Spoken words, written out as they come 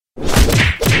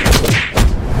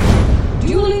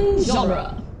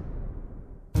genre.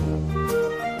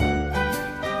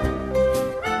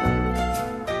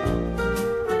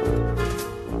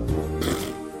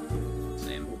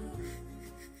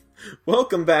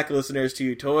 Welcome back, listeners,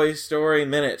 to Toy Story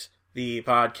Minute, the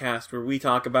podcast where we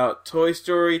talk about Toy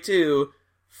Story 2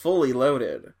 fully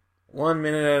loaded, 1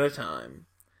 minute at a time.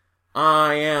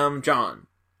 I am John.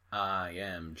 I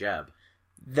am Jeb.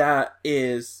 That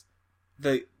is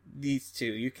these two.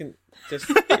 You can just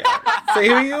say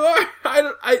who you are.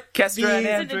 Kestra and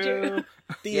Andrew.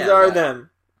 These are them.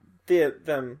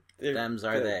 Thems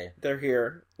are they. They're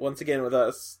here once again with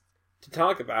us to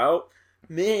talk about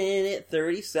minute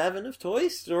 37 of Toy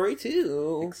Story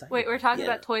 2. Exciting. Wait, we're talking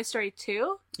about Toy Story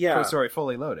 2? Yeah. Toy Story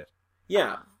fully loaded.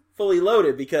 Yeah. Fully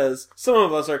loaded because some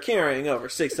of us are carrying over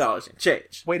 $6 in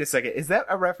change. Wait a second, is that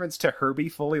a reference to Herbie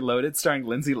Fully Loaded starring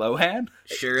Lindsay Lohan?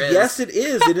 Sure is. Yes, it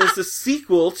is. It is a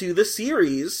sequel to the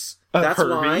series. That's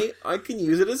Herbie. why I can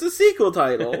use it as a sequel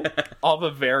title. All the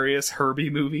various Herbie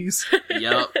movies.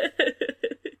 Yup.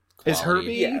 Is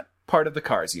Quality. Herbie part of the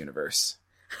Cars universe?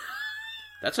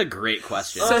 That's a great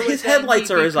question. So his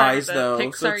headlights are his eyes, though,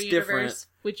 Pixar so it's universe, different.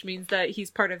 Which means that he's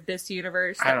part of this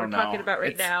universe I that don't we're know. talking about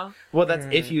right now. Well, that's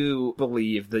if you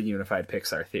believe the unified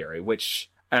Pixar theory, which,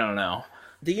 I don't know.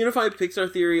 The unified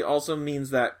Pixar theory also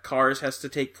means that Cars has to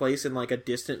take place in, like, a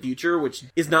distant future, which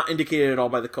is not indicated at all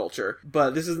by the culture.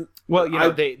 But this is... Well, you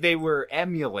know, they were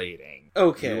emulating.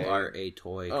 Okay. You are a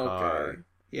toy car. Okay.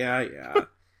 Yeah.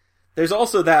 There's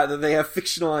also that they have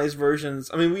fictionalized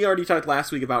versions. I mean, we already talked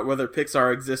last week about whether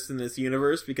Pixar exists in this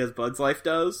universe because Bug's Life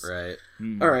does. Right.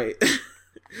 Alright.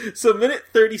 So minute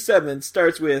 37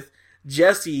 starts with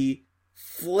Jessie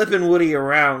flipping Woody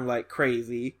around like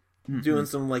crazy, doing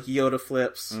some like Yoda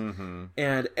flips,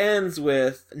 and ends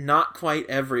with not quite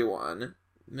everyone.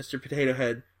 Mr. Potato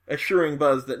Head assuring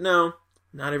Buzz that no,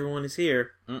 not everyone is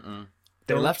here.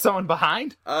 They left someone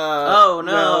behind? Oh,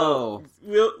 no.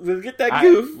 Well, we'll get that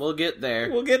goof. We'll get there.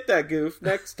 We'll get that goof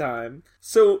next time.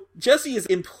 So Jessie is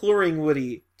imploring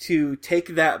Woody to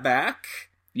take that back.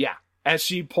 Yeah. As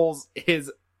she pulls his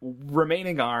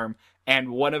remaining arm and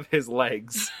one of his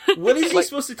legs. What is he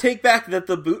supposed to take back? That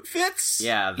the boot fits?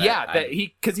 Yeah.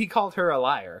 Because he called her a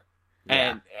liar.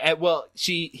 Yeah. And well,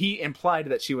 he implied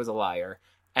that she was a liar.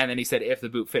 And then he said, if the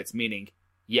boot fits, meaning,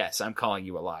 yes, I'm calling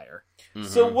you a liar.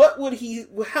 So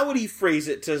how would he phrase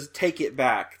it to take it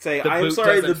back? Say, The I'm boot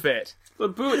sorry, doesn't fit. The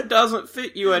boot doesn't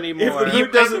fit you if anymore. the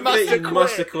boot doesn't must fit, you have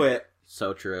must quit. have quit.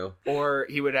 So true. Or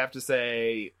he would have to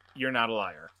say, you're not a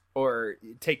liar. Or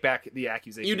take back the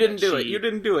accusation. You didn't that do it. she- You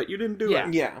didn't do it. You didn't do Yeah.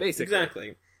 it. Yeah, Basically.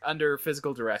 exactly. Under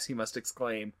physical duress, he must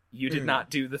exclaim, you did not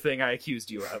do the thing I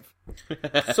accused you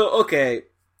of. So, okay,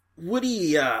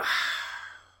 Woody,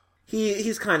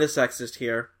 he's kind of sexist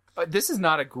here. This is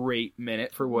not a great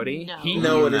minute for Woody. No.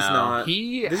 No, it is not.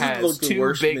 He This is has like the two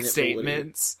worst big minute for Woody.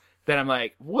 statements that I'm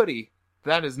like, Woody,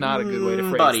 that is not a good way to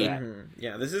phrase buddy. that.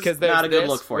 Yeah, this is 'Cause there's not a good this,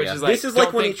 look for which you. is this is like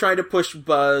don't when he think- tried to push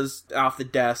Buzz off the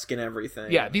desk and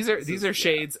everything. Yeah, these are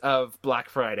shades of Black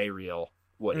Friday real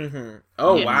Woody.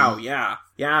 Oh Yeah. wow, yeah,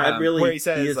 I really. where he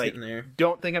says, is like, getting there.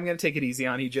 don't think I'm going to take it easy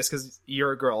on you just because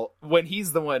you're a girl. When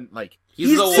he's the one, like,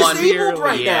 He's the one. disabled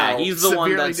right Yeah, now. he's the one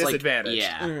Severely that's like. disadvantaged.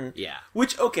 Yeah. Yeah.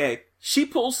 Which, okay, she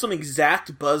pulls some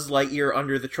exact Buzz Lightyear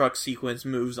under the truck sequence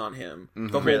moves on him. The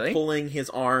whole Really? pulling his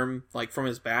arm, like, from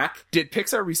his back. did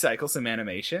Pixar recycle some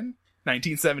animation?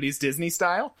 1970s Disney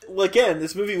style? Well, again,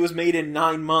 this movie was made in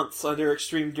 9 months under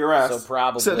extreme duress. So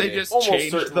probably. So they just Almost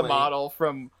changed the certainly. model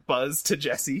from Buzz to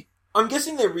Jessie? I'm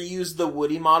guessing they reused the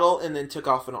Woody model and then took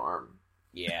off an arm.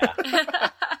 Yeah.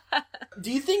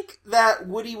 Do you think that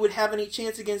Woody would have any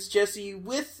chance against Jesse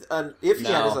with if he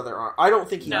had No. his other arm? I don't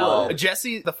think he No. would.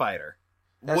 Jesse the fighter.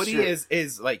 That's Woody true.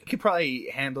 is like, could probably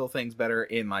handle things better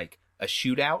in like a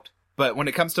shootout, but when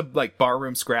it comes to like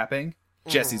barroom scrapping,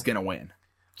 Jesse's gonna win.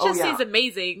 Oh, Jesse's yeah.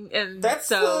 amazing, and That's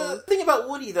so the thing about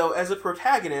Woody, though, as a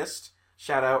protagonist.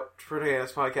 Shout out,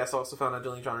 Protagonist Podcast, also found on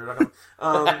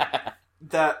DillingJohner.com.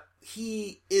 That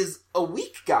he is a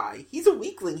weak guy. He's a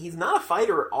weakling. He's not a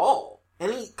fighter at all.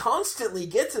 And he constantly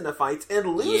gets into fights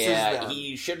and loses Yeah, them.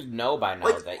 he should know by now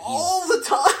like, that he's. all the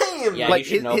time! Yeah, like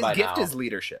you should know his by gift now. is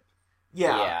leadership,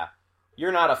 Yeah.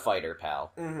 You're not a fighter,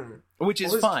 pal. Mm-hmm. which is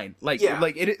Well, his- fine. Like yeah.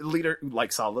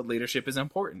 like solid leadership is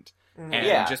important, and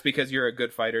Yeah. just because you're a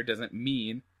good fighter doesn't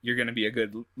mean you're going to be a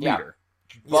good Yeah. leader.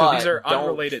 So But these are don't-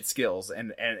 unrelated skills,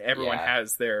 and everyone Yeah.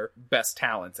 has their best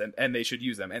talents, and they should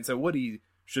use them. And so Woody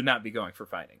should not be going for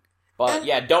fighting. But And-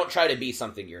 yeah, don't try to be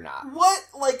something you're not. What?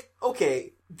 Like,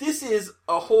 okay, this is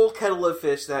a whole kettle of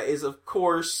fish that is, of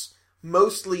course,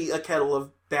 mostly a kettle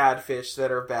of bad fish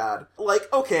that are bad.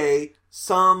 Like, okay,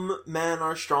 some men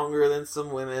are stronger than some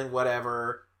women,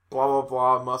 whatever. blah blah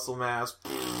blah, muscle mass,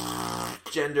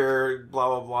 gender, blah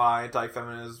blah blah,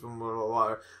 anti-feminism, blah blah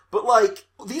blah. But like,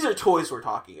 these are toys we're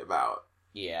talking about.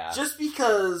 Yeah. Just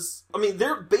because, I mean,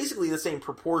 they're basically the same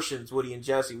proportions, Woody and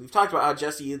Jessie. We've talked about how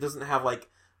Jessie doesn't have, like,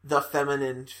 the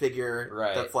feminine figure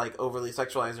that's, like, overly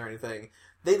sexualized or anything.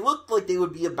 They look like they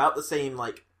would be about the same,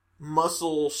 like,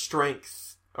 muscle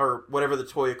strength, or whatever the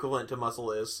toy equivalent to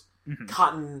muscle is. Mm-hmm.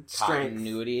 Cotton strength.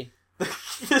 Continuity.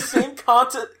 The same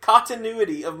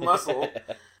continuity of muscle.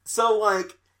 So,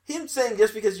 like, him saying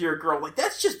just because you're a girl, like,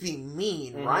 that's just being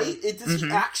mean, right? Does he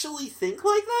actually think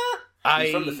like that?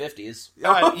 He's from the 50s.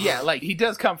 Yeah, like, he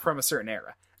does come from a certain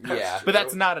era. Yeah. But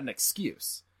that's not an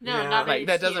excuse. No, Yeah. not Like, an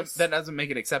that excuse. doesn't make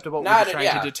it acceptable. Not We're just a- trying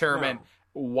yeah, to determine no.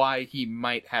 why he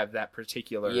might have that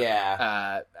particular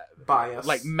Bias.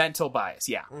 like mental bias.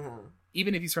 Yeah. Mhm.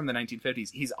 Even if he's from the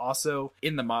 1950s, he's also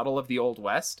in the model of the Old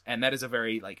West, and that is a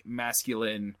very like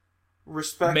masculine,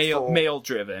 Respectful. male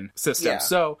driven system. Yeah.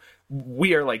 So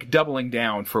we are like doubling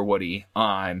down for Woody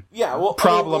on Yeah, well,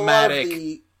 problematic- I mean, a lot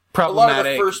of the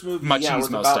problematic first movie, was machismo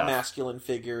about stuff. masculine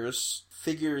figures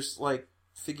like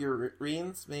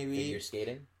figurines, maybe. Figure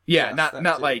skating. Yeah, Yes, not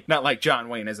that too. like John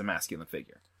Wayne as a masculine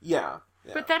figure. Yeah.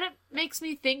 But then it makes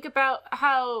me think about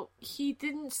how he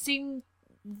didn't seem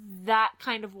that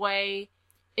kind of way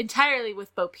entirely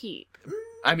with Bo Peep.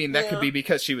 I mean, that Yeah. could be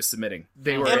because she was submitting.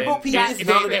 They were And in, Bo Peep Yeah, is they-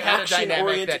 not they an had a dynamic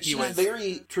action-oriented. that he She's was-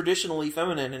 very traditionally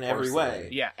feminine in every way.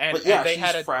 yeah, and, But yeah, and they she's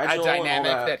had a fragile and all dynamic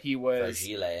that. that he was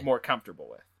Fragile. more comfortable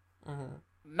with. Mhm.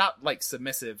 Not like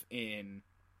submissive in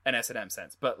an S&M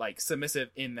sense, but like submissive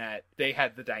in that they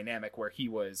had the dynamic where he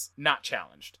was not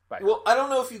challenged by her. Well, I don't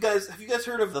know if you guys have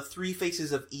heard of the 3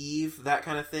 Faces of Eve, that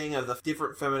kind of thing, of the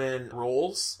different feminine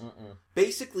roles. Mm-mm.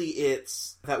 Basically,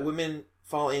 it's that women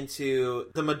fall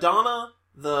into the Madonna,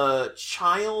 the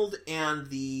child, and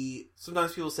the,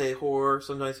 sometimes people say whore,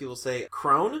 sometimes people say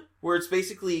crone, where it's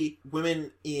basically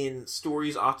women in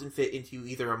stories often fit into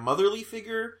either a motherly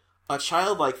figure, a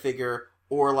childlike figure,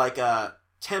 or like a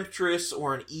temptress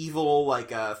or an evil, like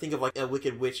think of like a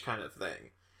wicked witch kind of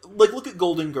thing. Like, look at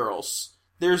Golden Girls.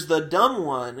 There's the dumb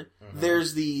one,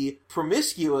 there's the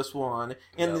promiscuous one,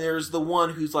 and Yep. there's the one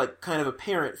who's like kind of a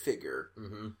parent figure.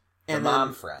 Mm-hmm. And The then-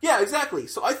 mom friend. Yeah, exactly.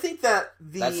 So I think that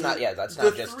That's not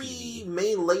the just 3 TV.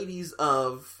 main ladies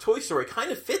of Toy Story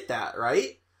kind of fit that,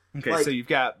 right? Okay, like- so you've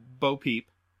got Bo Peep.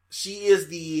 She is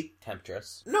the,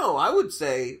 Temptress. no, I would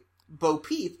say Bo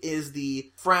Peep is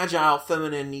the fragile,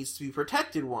 feminine, needs to be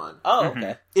protected one. Oh, Mhm.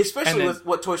 okay. Especially And then- with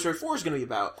what Toy Story 4 is going to be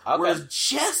about. Okay. Whereas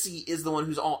Jessie is the one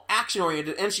who's all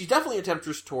action-oriented, and she's definitely a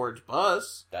temptress towards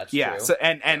Buzz. That's Yeah, true. so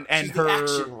and She's her the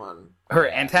action one. her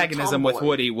Yeah, antagonism with tomboy.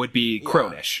 Woody would be Yeah.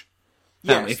 cronish.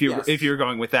 Yes, if you're yes.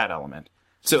 going with that element.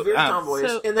 She's So, very tomboyish.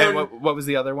 so- and then and what was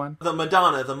the other one? the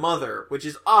Madonna, the mother, which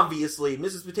is obviously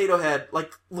Mrs. Potato Head,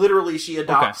 like, literally she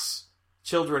adopts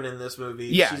children in this movie.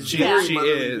 Yeah, she's she- very she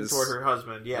motherly is. toward her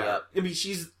husband, yeah. Yep. I mean,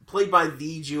 she's played by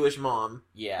the Jewish mom,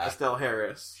 Yeah. Estelle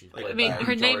Harris. She's Like, played I mean, by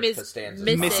her name George is Costanza's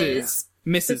Mrs.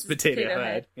 mom. Mrs. Potato Potato Head.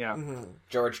 Head. Yeah. mhm.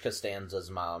 George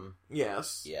Costanza's mom.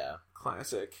 Yes. Yeah.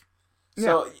 Classic. Yeah.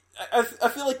 So, I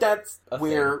feel like that's A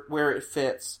where it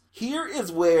fits. Here is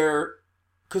where,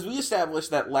 because we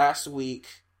established that last week,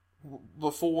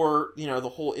 before, the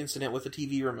whole incident with the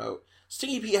TV remote,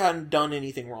 Stinky Pete hadn't done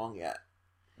anything wrong yet.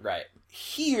 Right.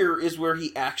 Here is where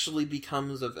he actually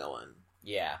becomes a villain.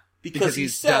 Yeah. Because he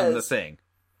he's says, done the thing.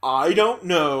 I don't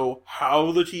know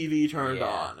how the TV turned Yeah.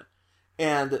 on.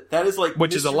 And that is like,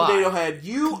 Which Mr. is a lie. Potato Head,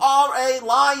 you are a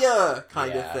liar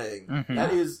kind Yeah. of thing. Mhm.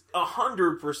 That is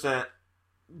 100%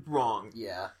 wrong.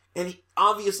 Yeah. And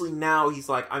obviously now he's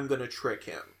like, I'm gonna trick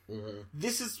him.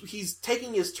 Mm-hmm. He's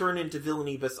taking his turn into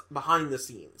villainy behind the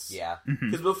scenes. Yeah. Mhm.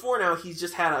 Because before now, he's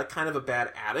just had a kind of a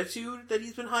bad attitude that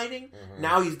he's been hiding. Mhm.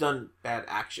 Now he's done bad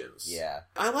actions. Yeah.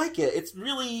 I like it. It's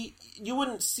really, you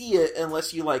wouldn't see it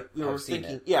unless you were Have seen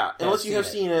thinking, it. yeah, unless you have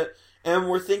seen it, and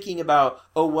we're thinking about,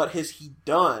 oh, what has he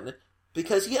done?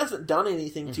 Because he hasn't done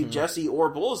anything to Mhm. Jesse or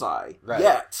Bullseye Right.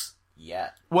 yet. Yeah.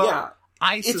 Well, yeah.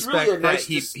 I It's suspect really a nice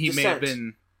that he may have descent.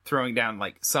 been throwing down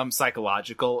like some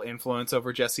psychological influence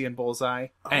over Jesse and Bullseye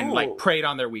and Oh. like preyed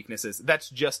on their weaknesses. That's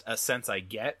just a sense I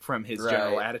get from his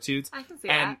general Right. attitudes. I can see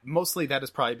And that. mostly that has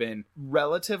probably been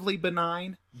relatively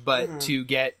benign, but Mhm. to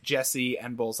get Jesse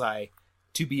and Bullseye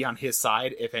to be on his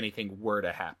side if anything were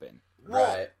to happen. Well,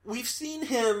 Right. we've seen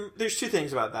him, there's two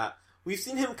things about that. We've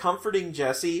seen him comforting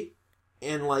Jesse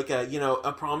in like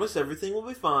a promise everything will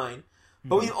be fine.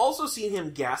 But Mm-hmm. we've also seen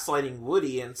him gaslighting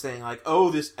Woody and saying like,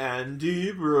 "Oh, this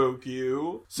Andy broke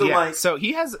you." So yeah, like, so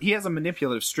he has a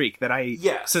manipulative streak that I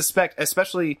Yes. suspect,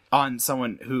 especially on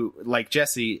someone who, like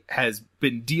Jesse, has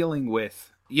been dealing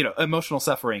with emotional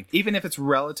suffering, even if it's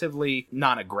relatively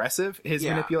non-aggressive, his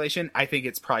Yeah. manipulation, I think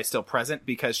it's probably still present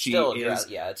because she's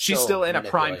it's still in a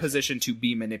prime manipulation. position to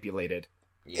be manipulated.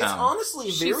 It's Yeah. honestly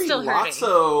She's very still hurting.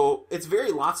 Lotso. It's very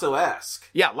Lotso-esque.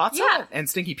 Yeah, Lotso Yeah. and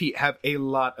Stinky Pete have a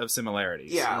lot of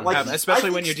similarities. Yeah, like I especially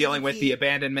think when you're dealing with Stinky the Pete-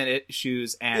 abandonment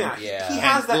issues and Yeah, Yeah. he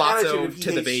has that Lotso attitude of he to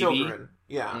the hates baby. children.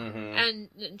 Yeah. Mhm.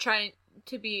 And trying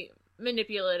to be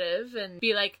manipulative and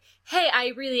be like, hey, I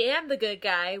really am the good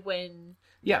guy when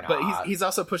yeah, You're but not. he's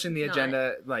also pushing the Not.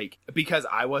 agenda like because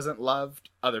I wasn't loved,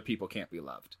 other people can't be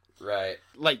loved. Right.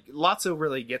 Like Lotso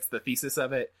really gets the thesis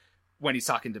of it when he's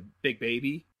talking to Big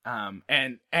Baby. And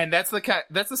that's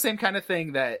the same kind of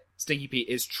thing that Stinky Pete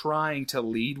is trying to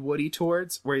lead Woody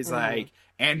towards, where he's like,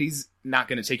 Andy's not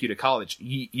going to take you to college.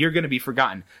 You're going to be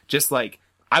forgotten, just like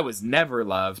I was never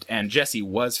loved and Jesse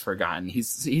was forgotten.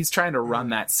 He's trying to run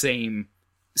that same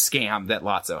scam that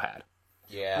Lotso had.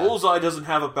 Yeah. Bullseye doesn't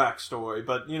have a backstory,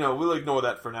 but we'll ignore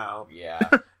that for now. Yeah.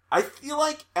 I feel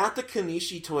like at the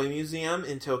Kanishi Toy Museum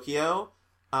in Tokyo,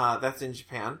 that's in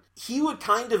Japan, he would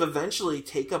kind of eventually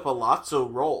take up a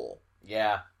Lotso role.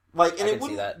 Yeah. Like, and I it can see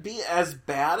wouldn't that. be as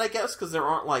bad, I guess, because there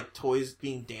aren't, like, toys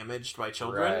being damaged by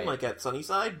children, Right. like at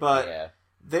Sunnyside, but Yeah.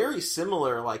 very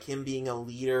similar, like, him being a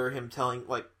leader, him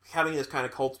having this kind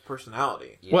of cult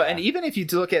personality. Yeah. Well, and even if you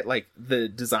look at like the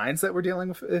designs that we're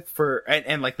dealing with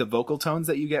and like the vocal tones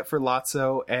that you get for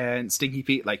Lotso and Stinky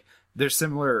Pete, like there's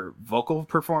similar vocal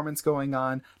performance going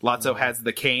on. Lotso has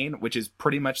the cane, which is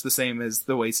pretty much the same as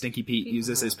the way Stinky Pete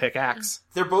uses his pickaxe.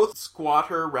 They're both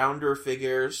squatter, rounder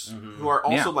figures who are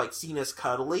also, Yeah. like, seen as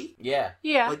cuddly. Yeah.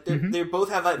 yeah. Like, they both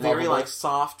have that very, Lovable. like,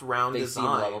 soft, round They design.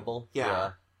 seem lovable.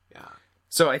 Yeah.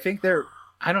 So I think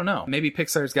I don't know, maybe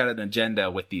Pixar's got an agenda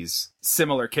with these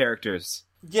similar characters.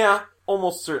 Yeah,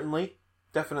 almost certainly.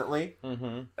 Definitely.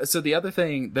 Mm-hmm. So the other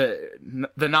thing, the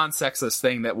non-sexist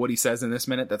thing that Woody says in this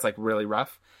minute that's like really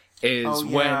rough is Oh,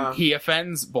 yeah. when he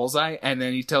offends Bullseye and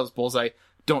then he tells Bullseye,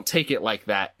 don't take it like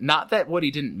that. Not that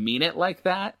Woody didn't mean it like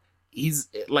that. He's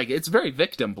like, it's very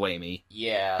victim blamey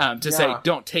Yeah. to say, Yeah.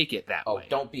 don't take it that Oh, way.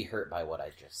 don't be hurt by what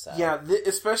I just said. Yeah,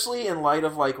 especially in light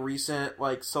of, like, recent,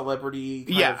 like, celebrity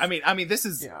kind Yeah, of- I mean, this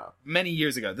is Yeah. many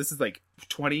years ago. This is like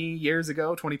 20 years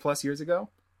ago, 20 plus years ago.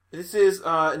 This is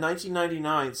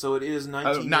 1999, so it is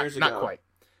 19 years ago. Not quite.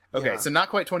 Okay, Yeah. so not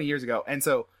quite 20 years ago. And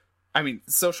so, I mean,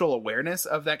 social awareness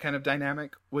of that kind of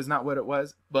dynamic was not what it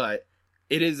was, but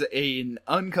it is an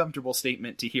uncomfortable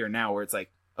statement to hear now where it's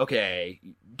like, okay,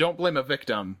 don't blame a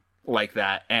victim like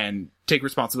that and take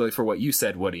responsibility for what you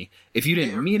said, Woody. If you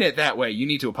didn't mean it that way, you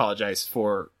need to apologize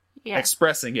for Yeah.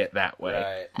 expressing it that way,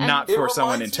 Right. not It for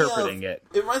someone reminds me interpreting of- it.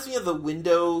 It reminds me of the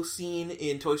window scene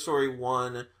in Toy Story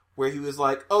 1 where he was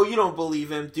like, oh, you don't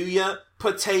believe him, do ya?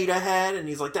 Potato Head? And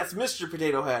he's like, that's Mr.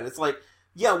 Potato Head. It's like,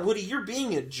 yeah, Woody, you're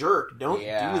being a jerk. Don't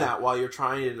Yeah. do that while you're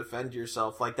trying to defend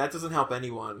yourself. Like, that doesn't help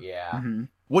anyone. Yeah. Mhm.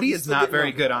 Woody He's is still not getting very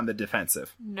over good that. on the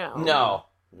defensive. No.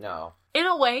 No. In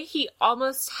a way, he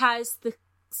almost has the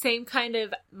same kind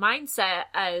of mindset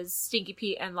as Stinky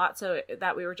Pete and Lotso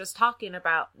that we were just talking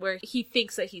about, where he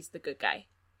thinks that he's the good guy.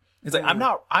 It's like, I'm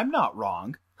not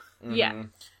wrong. Mhm. Yeah.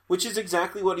 Which is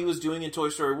exactly what he was doing in Toy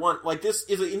Story 1. Like, this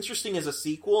is interesting as a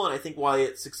sequel, and I think why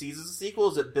it succeeds as a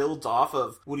sequel is it builds off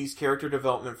of Woody's character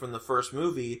development from the first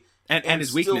movie. And his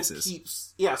still weaknesses.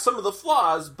 Keeps, some of the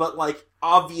flaws, but, like,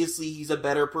 obviously he's a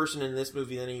better person in this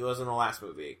movie than he was in the last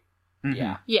movie. Mhm.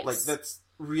 Yeah. Yes. Like, that's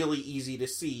really easy to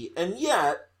see. And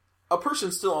yet, a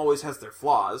person still always has their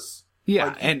flaws. Yeah,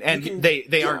 Like, and you can- they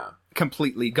yeah. aren't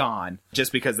completely gone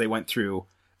just because they went through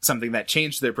something that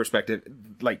changed their perspective.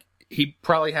 Like, he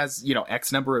probably has,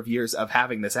 X number of years of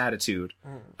having this attitude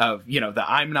of, the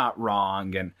I'm not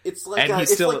wrong, and It's like, And he's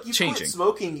it's still like you changing. quit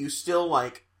smoking, you still,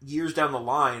 like, years down the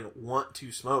line, want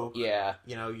to smoke. Yeah.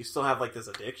 You still have, like, this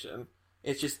addiction.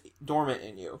 It's just dormant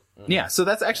in you. yeah, so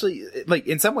that's actually, like,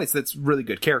 in some ways, that's really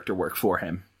good character work for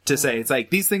him. To say, it's like,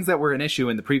 these things that were an issue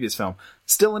in the previous film,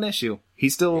 still an issue. He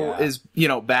still Yeah. is,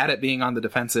 bad at being on the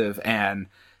defensive and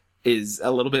is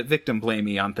a little bit victim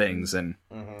blamey on things, and,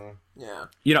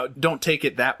 Yeah. don't take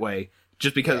it that way.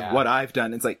 Just because Yeah. what I've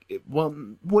done, it's like, well,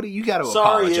 what do you got to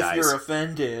Sorry apologize? if you're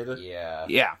offended. Yeah.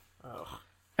 Yeah. Ugh.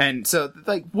 And so,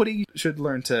 like, Woody should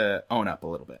learn to own up a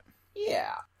little bit.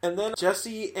 Yeah. And then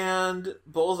Jessie and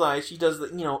Bullseye, she does the,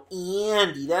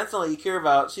 Andy, that's all you care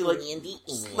about. She, like,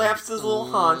 slaps his little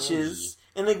haunches,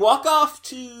 and they walk off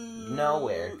to...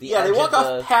 Nowhere. The Yeah, they edge walk of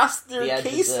off the- past the their edge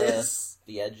of cases.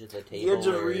 The edge of the table. edge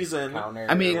of or reason. Counter,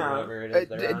 I mean, or whatever it is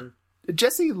they're on.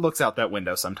 Jesse looks out that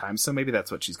window sometimes, so maybe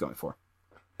that's what she's going for.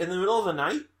 In the middle of the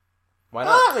night? Why Oh,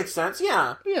 not? that makes sense.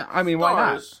 Yeah. Yeah, I mean, why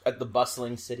not? Stars. At the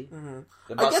bustling city, Mhm.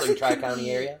 the I guess bustling it could Tri-County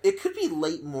be. area. It could be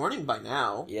late morning by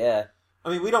now. Yeah. I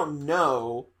mean, we don't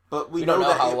know, but we don't know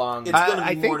that how long. it's going to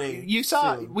I be think morning. you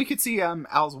saw. soon. We could see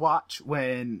Al's watch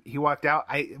when he walked out.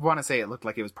 I want to say it looked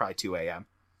like it was probably 2 a.m.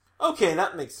 Okay,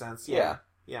 that makes sense. Yeah.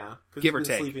 Yeah. Because Give he's or been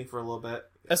take. sleeping for a little bit.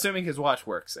 Assuming his watch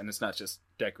works and it's not just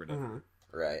decorative. hmm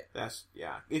Right. That's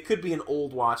It could be an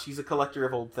old watch. He's a collector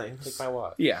of old Take things. my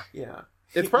watch. Yeah, Yeah.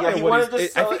 it's probably he a wanted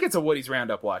Woody's. to I sell think it. it's a Woody's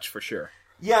Roundup watch for sure.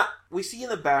 Yeah, we see in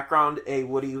the background a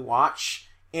Woody watch,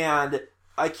 and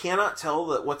I cannot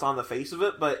tell what's on the face of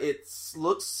it, but it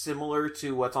looks similar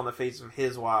to what's on the face of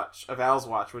his watch, of Al's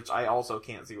watch, which I also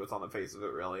can't see what's on the face of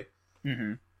it, really.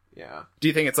 Mm-hmm. Yeah. Do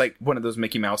you think it's like one of those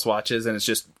Mickey Mouse watches and it's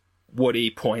just Woody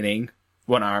pointing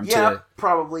one arm Yeah, to?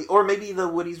 probably. Or maybe the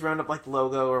Woody's Roundup, like,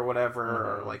 logo or whatever,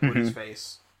 or, like, Woody's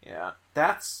face. Yeah.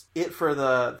 That's it for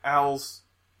the Al's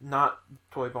not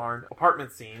Toy Barn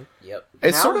apartment scene. Yep.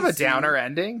 It's Now sort of we a see- downer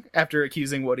ending after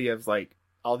accusing Woody of like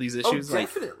all these issues. Oh,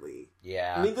 Like, definitely.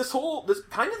 Yeah. I mean, this whole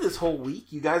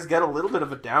week, you guys get a little bit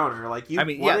of a downer. Like, you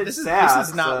wanted this is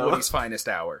sad, not so- Woody's finest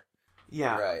hour.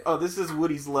 Yeah. Right. Oh, this is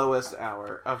Woody's lowest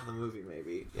hour of the movie,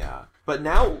 maybe. Yeah. But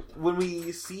now, when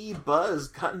we see Buzz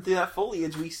cutting through that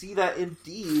foliage, we see that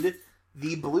indeed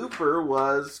the blooper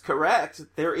was correct.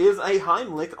 There is a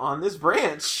Heimlich on this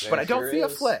branch. But I don't sure see a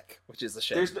is. flick, which is a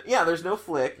shame. There's no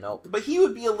flick. Nope. But he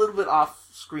would be a little bit off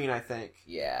screen, I think,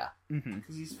 Yeah. Mm-hmm.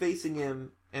 because he's facing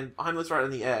him, and Heimlich's right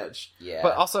on the edge. Yeah.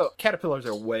 But also, caterpillars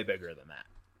are way bigger than that.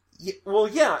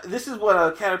 Yeah, this is what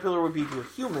a caterpillar would be to a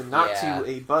human, not Yeah. to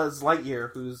a Buzz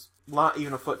Lightyear who's not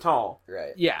even a foot tall.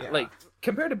 right. Yeah, Yeah. like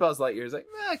compared to Buzz Lightyear, it's like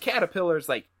caterpillar's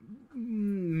like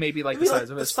maybe like Maybe the like size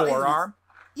of the his size of his- forearm.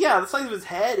 Yeah, the size of his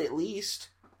head, at least.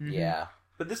 Mhm. Yeah.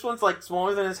 But this one's like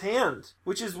smaller than his hand,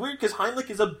 which is weird because Heimlich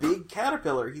is a big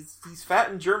caterpillar. He's fat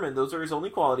and German; those are his only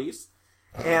qualities.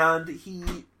 And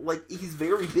he's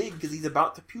very big because he's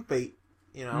about to pupate.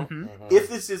 You know, Mhm. Mhm. if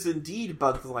this is indeed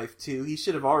Bug's Life 2, he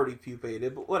should have already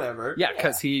pupated. But whatever. Yeah,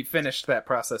 because he finished that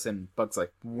process in Bugs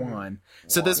Life 1.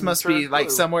 So One. this must be like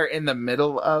True. somewhere in the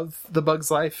middle of the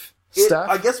Bugs Life I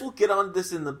stuff. guess we'll get on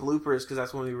this in the bloopers because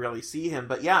that's when we really see him.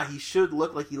 But yeah, he should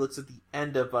look like he looks at the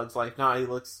end of Bug's Life, not he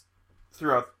looks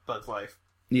throughout Bug's Life.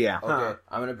 Yeah. Okay, Huh.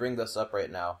 I'm gonna bring this up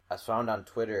right now. I found on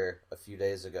Twitter a few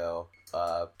days ago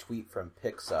a tweet from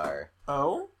Pixar.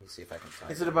 Oh, Let me see if I can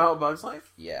find is it about Bug's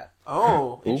Life? Yeah.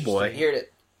 Oh, Oh boy. I'm here to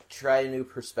try a new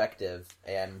perspective,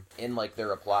 and in like their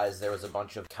replies, there was a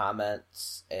bunch of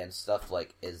comments and stuff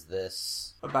like, "Is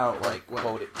this about like what?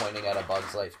 pointing at a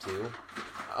Bug's Life too?"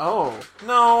 Oh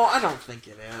no, I don't think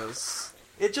it is.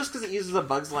 It just because it uses a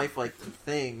Bug's Life like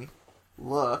thing.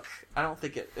 Look, I don't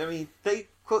think it. I mean, they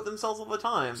quote themselves all the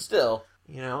time. Still,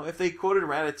 You know, if they quoted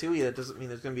Ratatouille, that doesn't mean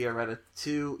there's going to be a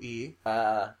Ratatouille.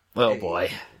 Oh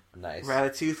boy. nice.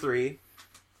 Ratatouille 3.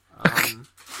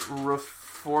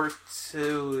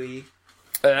 Ratatouille.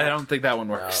 I don't think that one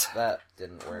No, works. that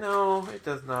didn't work. No, it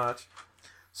does not.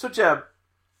 So, Jeb,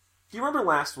 do you remember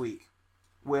last week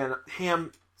when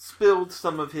Ham spilled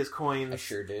some of his coins? I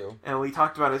sure do. And we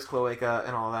talked about his cloaca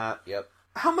and all that. Yep.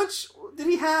 How much did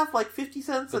he have? Like 50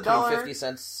 cents, Between a dollar? 50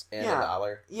 cents and Yeah. a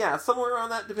dollar. Yeah, somewhere around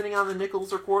that, depending on the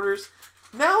nickels or quarters.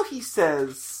 Now he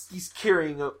says he's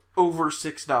carrying over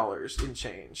 $6 in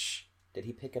change. Did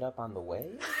he pick it up on the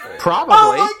way? Or- Probably.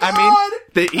 Oh my I God!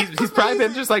 mean, he's probably been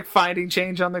amazing. just like finding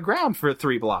change on the ground for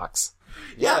 3 blocks.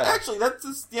 Yeah, actually, that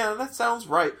sounds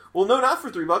right. Well, no, not for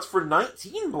 $3, for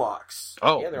 19 blocks.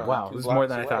 Oh, Yeah, they're only wow. 2 It was more blocks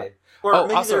than I away. thought. Or Oh,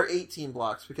 maybe also- they're 18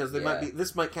 blocks, because Yeah.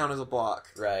 this might count as a block.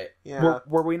 Right. Yeah.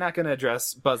 Were we not going to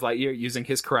address Buzz Lightyear using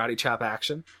his karate chop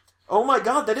action? Oh my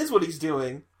god, that is what he's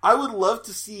doing. I would love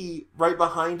to see right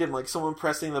behind him, like, someone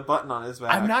pressing the button on his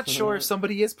back. I'm not sure if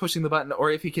somebody is pushing the button or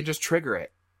if he can just trigger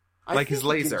it. I like think his he can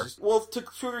laser. well, to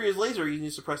trigger his laser, he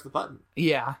needs to press the button.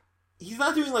 Yeah. He's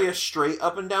not doing, like, a straight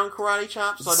up and down karate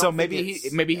chop, so I don't So think maybe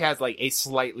it's- he has like a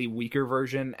slightly weaker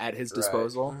version at his Right.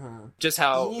 disposal. Mhm. Just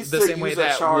how He needs the to same way use a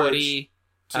that charge Woody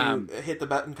to hit the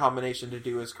button combination to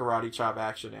do his karate chop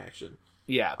action.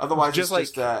 yeah. Otherwise, just it's like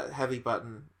just a heavy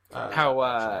button. how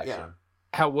yeah.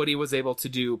 how Woody was able to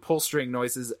do pull string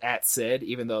noises at Sid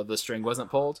even though the string wasn't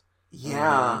pulled.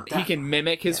 Yeah. He can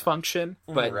mimic his yeah. function,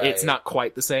 but Right. it's not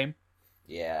quite the same.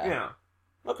 Yeah. Yeah.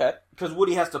 Okay. Because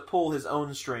Woody has to pull his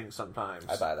own string sometimes.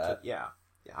 I buy that. Yeah.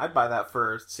 Yeah, I'd buy that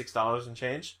for $6 and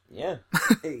change. Yeah.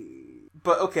 Hey.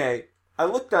 But okay, I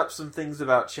looked up some things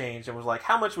about change and was like,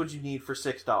 how much would you need for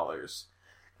 $6?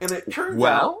 And it turns out...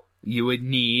 Well, you would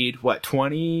need what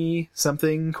 20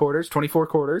 something quarters, 24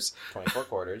 quarters. 24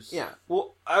 quarters. Yeah.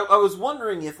 Well, I was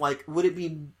wondering if, like, would it be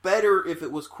better if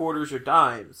it was quarters or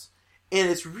dimes? And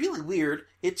it's really weird.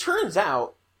 It turns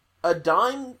out a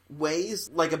dime weighs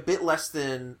like a bit less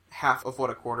than half of what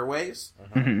a quarter weighs.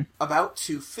 Mm-hmm. About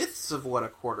 2/5 of what a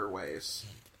quarter weighs.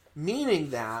 Meaning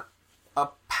that a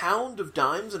pound of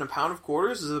dimes and a pound of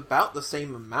quarters is about the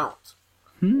same amount.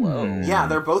 Whoa. Yeah,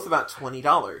 they're both about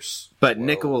 $20. But Whoa.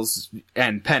 nickels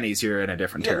and pennies, you're in a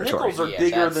different Yeah, territory. nickels are Yeah,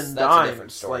 bigger that's- than that's a dimes.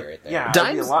 different story right there. Yeah,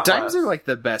 it'd be a lot Dimes less. are like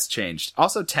the best changed.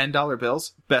 Also, $10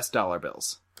 bills, best dollar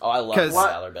bills. Oh, I love 'Cause-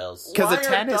 dollar bills. Because a Why are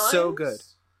 10 is so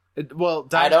dimes? good. Well, I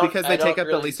dimes don't- because I they don't take up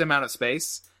the really- least amount of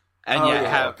space, and Oh, yet yeah,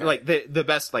 have okay. like the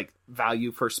best like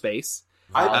value for space.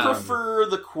 I Um, prefer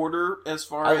the quarter as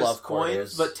far I as love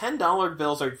coins, quarters. but $10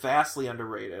 bills are vastly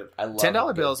underrated. I love $10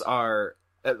 them. bills are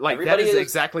like Everybody that is is-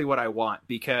 exactly what I want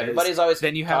because Everybody's always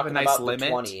then you have a talking nice about the limit.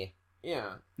 20.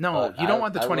 Yeah. No, But you don't I-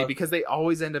 want the I 20 love- because they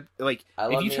always end up like I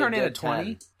if love you me a turn in a good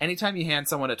 20, 10. anytime you hand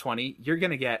someone a 20, you're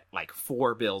gonna get like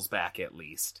 4 bills back at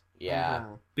least Yeah.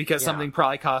 Mhm. because Yeah. something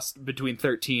probably costs between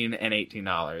 $13 and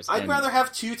 $18. I'd and- rather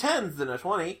have 2 10s than a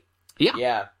 20. Yeah.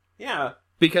 Yeah. Yeah.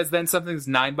 because then something's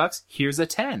 $9. Here's a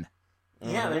 10.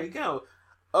 Yeah, Mhm. there you go.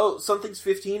 Oh, something's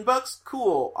 $15?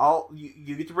 Cool.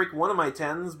 You get to break one of my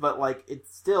 10s, but like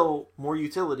it's still more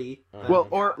utility. than- Well,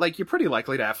 or like you're pretty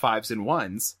likely to have 5s and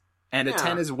 1s, and a Yeah.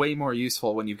 10 is way more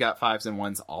useful when you've got 5s and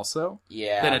 1s also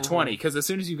Yeah. than a 20. Because as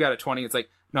soon as you've got a 20, it's like,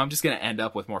 no, I'm just gonna end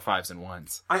up with more 5s and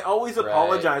 1s. I always Right.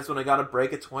 apologize when I gotta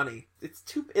break a 20.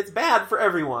 It's bad for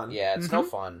everyone. Yeah, it's no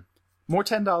fun. More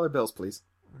 $10 bills, please.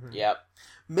 Yep.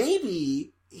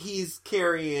 Maybe he's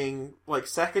carrying like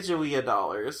Sacagawea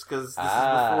dollars because this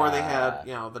is before they had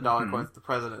the dollar Mhm. coins with the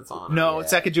presidents on. No, Yeah.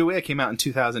 Sacagawea came out in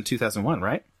 2000, 2001,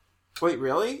 right? Wait,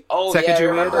 really? Oh, yeah, I Sacagawea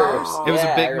remember. dollars. It was a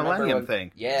Yeah, big I remember millennium when-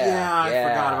 thing. Yeah. I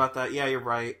forgot about that. Yeah, you're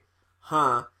right.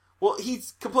 Huh. Well,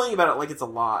 he's complaining about it like it's a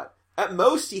lot. At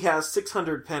most, he has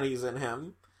 600 pennies in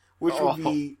him, which Oh. would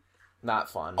be Not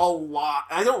fun. a lot.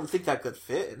 I don't think that could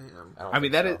fit in him. don't I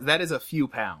mean, think so. that is a few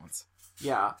pounds.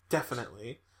 Yeah,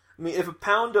 definitely. I mean, if a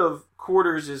pound of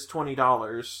quarters is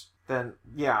 $20, then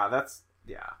that's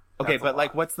Okay, that's a but like,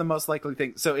 lot. what's the most likely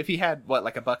thing? So if he had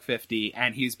like $1.50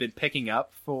 and he's been picking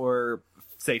up for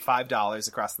say $5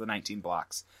 across the 19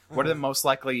 blocks, what are the most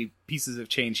likely pieces of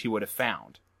change he would have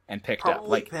found and picked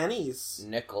Probably up? Like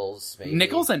Nickels, maybe.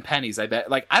 nickels and pennies. I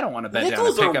bet. Like I don't want to bend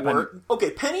Nickels down are and pick up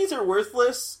okay. Pennies are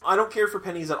worthless. I don't care for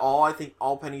pennies at all. I think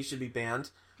all pennies should be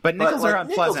banned. but nickels like, are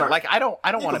nickels unpleasant. aren't- Like I don't want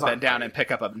to nickels bend aren't down great. and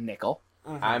pick up a nickel.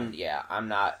 Mhm. I'm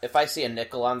not. If I see a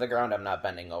nickel on the ground, I'm not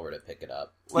bending over to pick it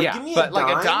up. Like, yeah, give me but like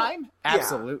a dime, dime,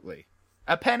 absolutely.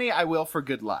 A penny, I will for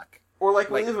good luck. or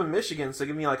like we like- live in Michigan, so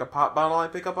give me like a pop bottle I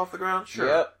pick up off the ground. Sure,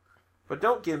 Yep. but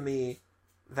don't give me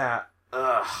that.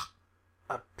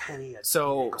 A penny. A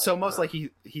So nickel. most like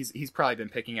he's probably been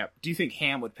picking up. Do you think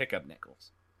Ham would pick up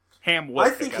nickels? Ham would. I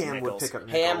pick think up Ham nickels. would pick up.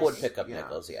 Ham nickels. would pick up Yeah.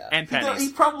 nickels, yeah. and He, pennies.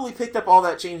 he probably picked up all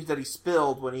that change that he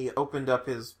spilled when he opened up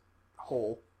his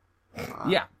hole.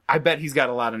 Yeah, I bet he's got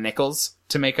a lot of nickels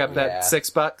to make up that Yeah.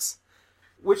 $6.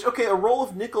 Which a roll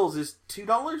of nickels is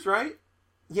 $2, right?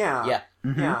 Yeah. Yeah.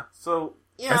 Yeah. So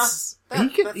yeah, That's- that- he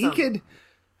could. that He sounds- could.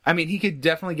 I mean, he could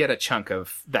definitely get a chunk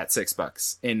of that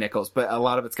 $6 in nickels, but a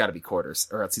lot of it's got to be quarters,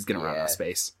 or else he's going to run out of Yeah.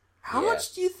 space. How Yeah.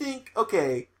 much do you think?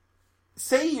 Okay,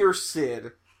 say you're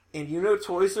Sid, and you know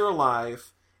toys are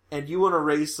alive, and you want to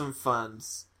raise some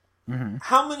funds. Mm-hmm.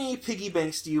 How many piggy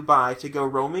banks do you buy to go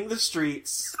roaming the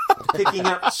streets, picking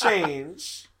up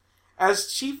change,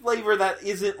 as cheap labor that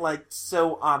isn't like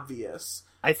so obvious?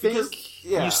 I think Because-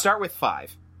 yeah. you start with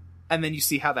 5, and then you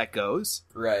see how that goes,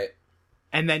 Right.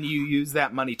 and then you use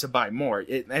that money to buy more.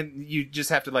 And you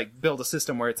just have to like build a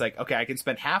system where it's like, okay, I can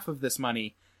spend half of this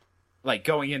money like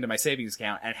going into my savings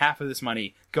account, and half of this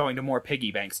money going to more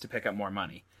piggy banks to pick up more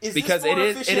money. Is Because this more it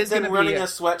is efficient going than to running be a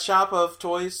sweatshop of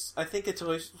toys? I think a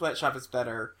toy sweatshop is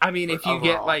better. I mean, if you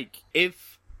get overall. like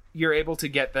if you're able to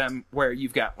get them where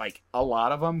you've got like a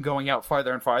lot of them going out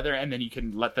farther and farther, and then you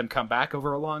can let them come back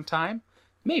over a long time,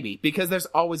 maybe, because there's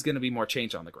always going to be more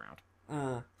change on the ground.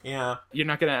 Yeah, You're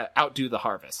not going to outdo the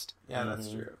harvest. yeah,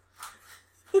 that's true.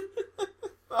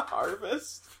 The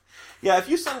harvest. Yeah, if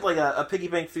you send like a piggy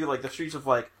bank through like the streets of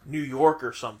like New York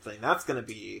or something, that's gonna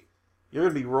be you're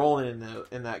gonna be rolling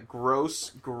in that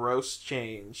gross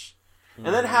change, and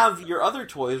then have your other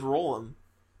toys roll them,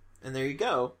 and there you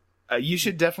go. You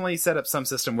should definitely set up some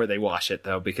system where they wash it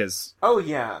though, because Oh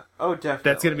yeah, oh definitely.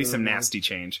 that's going to be some nasty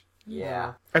change.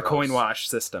 Yeah. A Gross. coin wash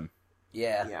system,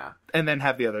 Yeah. Yeah, and then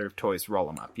have the other toys roll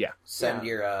them up. Yeah. Send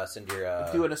Yeah.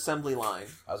 your do an assembly line,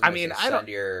 I was I gonna mean, say I don't- send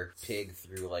your pig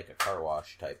through like a car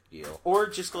wash type deal. or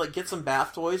just like get some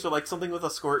bath toys or like something with a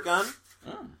squirt gun.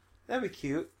 Mm. That'd be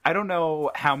cute. I don't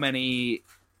know how many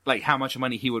like how much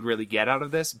money he would really get out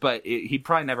of this, but he'd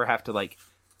probably never have to like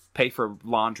pay for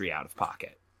laundry out of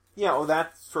pocket. Yeah, well,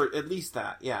 that's for at least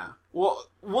that, yeah. Well,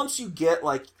 once you get,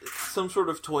 like, some sort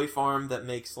of toy farm that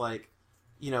makes, like,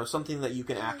 you know, something that you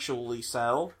can actually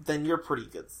sell, then you're pretty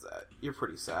good set. You're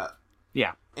pretty set.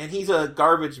 Yeah. And he's a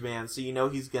garbage man, so you know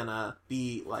he's gonna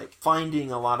be, like,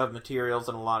 finding a lot of materials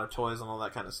and a lot of toys and all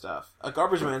that kind of stuff. A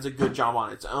garbage man's a good job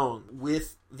on its own.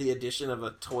 With the addition of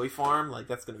a toy farm, like,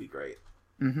 that's gonna be great.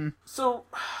 Mm-hmm. So,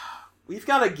 we've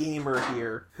got a gamer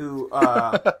here who,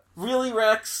 really,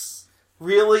 Rex...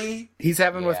 Really? He's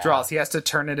having withdrawals. He has to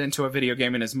turn it into a video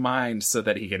game in his mind so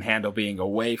that he can handle being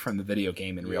away from the video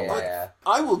game in real life.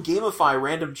 I will gamify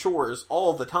random chores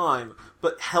all the time,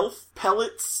 but health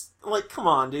pellets? Like, come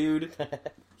on, dude.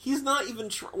 He's not even...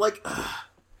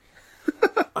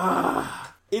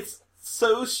 it's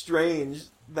so strange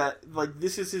that, like,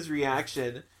 this is his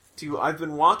reaction to I've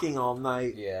been walking all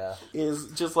night. Yeah. Is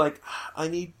just like, I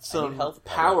need some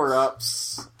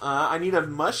power-ups. I need a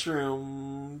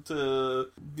mushroom to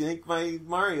make my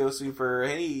Mario Super.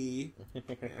 Hey.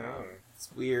 Yeah,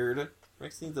 it's weird.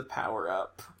 Rex needs a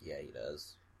power-up. Yeah, he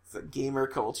does. It's a gamer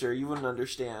culture. You wouldn't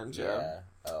understand, Joe.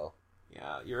 Yeah. Oh.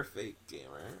 Yeah, you're a fake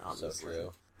gamer, obviously. So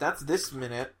true. That's this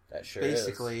minute. That sure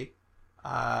basically. Is.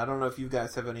 I don't know if you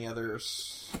guys have any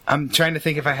others. I'm trying to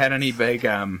think if I had any big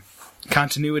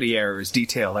continuity errors,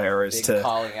 detail errors big to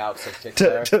calling outs of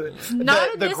Pixar.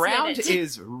 Not the this ground minute.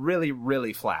 is really,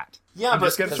 really flat. Yeah, I'm but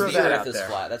just gonna throw the that Earth out is there.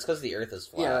 flat. That's because the Earth is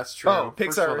flat. Yeah, that's true. Oh,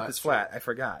 First Pixar of all, Earth that's is flat. true. I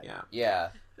forgot. Yeah. Yeah.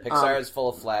 Pixar is full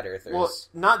of flat earthers. Well,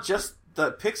 not just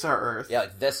the Pixar Earth. Yeah,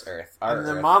 like this Earth. Our and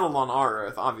they're Earth. modeled on our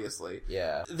Earth, obviously.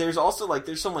 Yeah. There's also, like,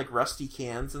 there's some, like, rusty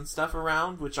cans and stuff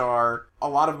around, which are, a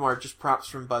lot of them are just props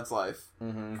from Bug's Life.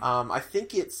 Mm-hmm. I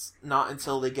think it's not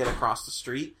until they get across the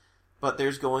street, but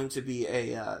there's going to be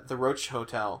the Roach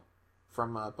Hotel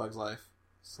from Bug's Life.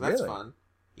 So that's Really? fun.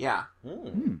 Yeah.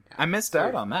 I missed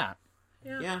out on that.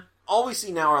 Yeah. All we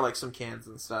see now are, like, some cans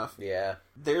and stuff. Yeah.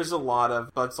 There's a lot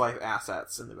of Bug's Life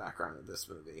assets in the background of this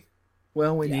movie.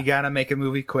 Well, when you gotta make a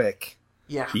movie quick,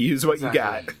 Yeah. use what you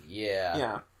got. Yeah.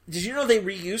 Yeah. Did you know they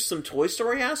reused some Toy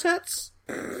Story assets?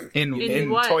 In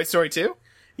what? Toy Story 2?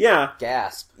 Yeah.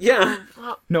 Gasp. Yeah.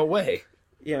 No way.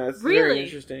 Yeah, it's Really? very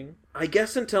interesting. I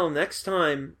guess until next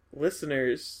time,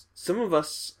 listeners, some of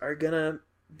us are gonna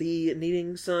be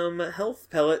needing some health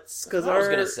pellets because I was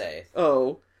gonna say.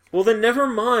 Oh, well then never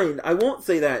mind. I won't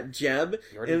say that, Jeb.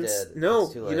 You already did. No,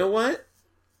 It's too you late. know what?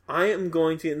 I am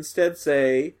going to instead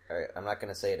say, Alright, I'm not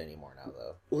gonna say it anymore now,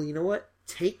 though. well, you know what?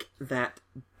 Take that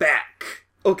back.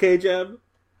 Okay, Jeb?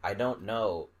 I don't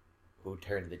know who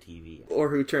turned the TV on. Or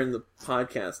who turned the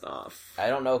podcast off. I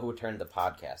don't know who turned the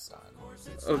podcast on.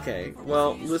 Okay,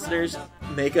 well, listeners,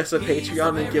 make us a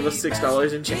Patreon and give us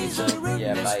 $6 and change.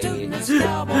 Yeah,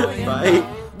 bye.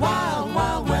 Bye. Wild,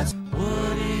 Wild West.